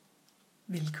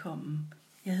Velkommen.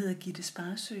 Jeg hedder Gitte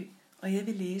Sparsø, og jeg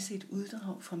vil læse et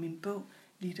uddrag fra min bog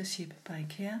Leadership by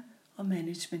Care og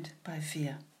Management by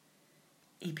Fear.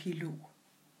 Epilog.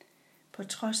 På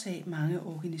trods af, at mange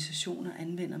organisationer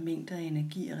anvender mængder af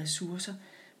energi og ressourcer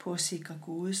på at sikre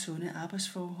gode, sunde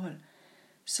arbejdsforhold,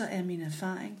 så er min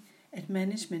erfaring, at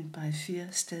Management by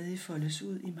Fear stadig foldes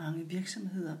ud i mange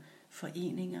virksomheder,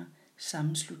 foreninger,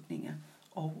 sammenslutninger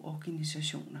og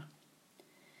organisationer.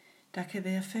 Der kan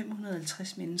være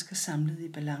 550 mennesker samlet i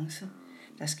balance.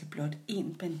 Der skal blot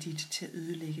én bandit til at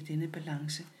ødelægge denne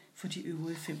balance for de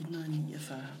øvrige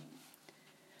 549.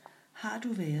 Har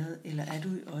du været eller er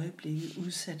du i øjeblikket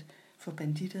udsat for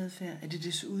banditadfærd, er det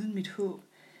desuden mit håb,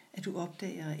 at du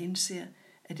opdager og indser,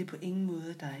 at det på ingen måde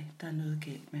er dig, der er noget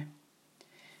galt med.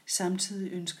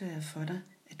 Samtidig ønsker jeg for dig,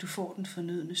 at du får den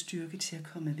fornødne styrke til at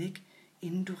komme væk,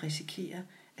 inden du risikerer,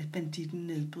 at banditten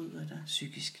nedbryder dig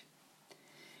psykisk.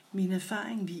 Min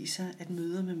erfaring viser, at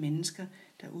møder med mennesker,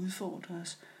 der udfordrer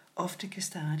os, ofte kan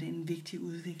starte en vigtig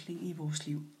udvikling i vores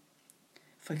liv.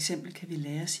 For eksempel kan vi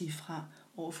lære at sige fra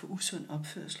over for usund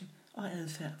opførsel og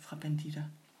adfærd fra banditter.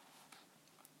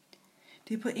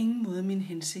 Det er på ingen måde min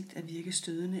hensigt at virke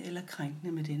stødende eller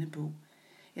krænkende med denne bog.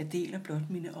 Jeg deler blot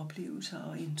mine oplevelser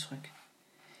og indtryk.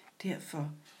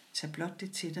 Derfor tag blot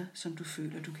det til dig, som du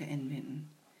føler, du kan anvende.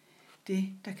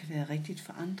 Det, der kan være rigtigt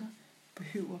for andre,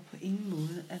 behøver på ingen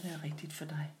måde at være rigtigt for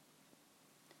dig.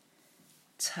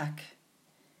 Tak.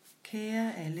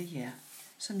 Kære alle jer,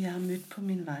 som jeg har mødt på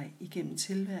min vej igennem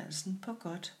tilværelsen på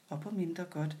godt og på mindre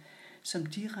godt, som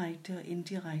direkte og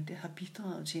indirekte har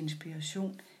bidraget til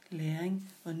inspiration,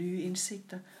 læring og nye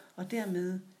indsigter, og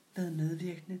dermed været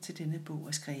medvirkende til denne bog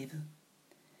er skrevet.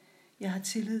 Jeg har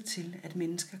tillid til, at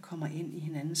mennesker kommer ind i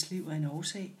hinandens liv af en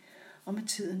årsag, og med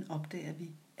tiden opdager vi,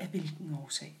 af hvilken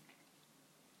årsag.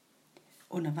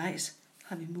 Undervejs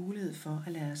har vi mulighed for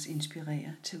at lade os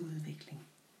inspirere til udvikling.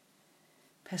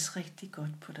 Pas rigtig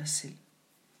godt på dig selv.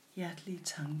 Hjertelige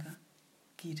tanker,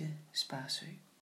 Gitte Sparsø.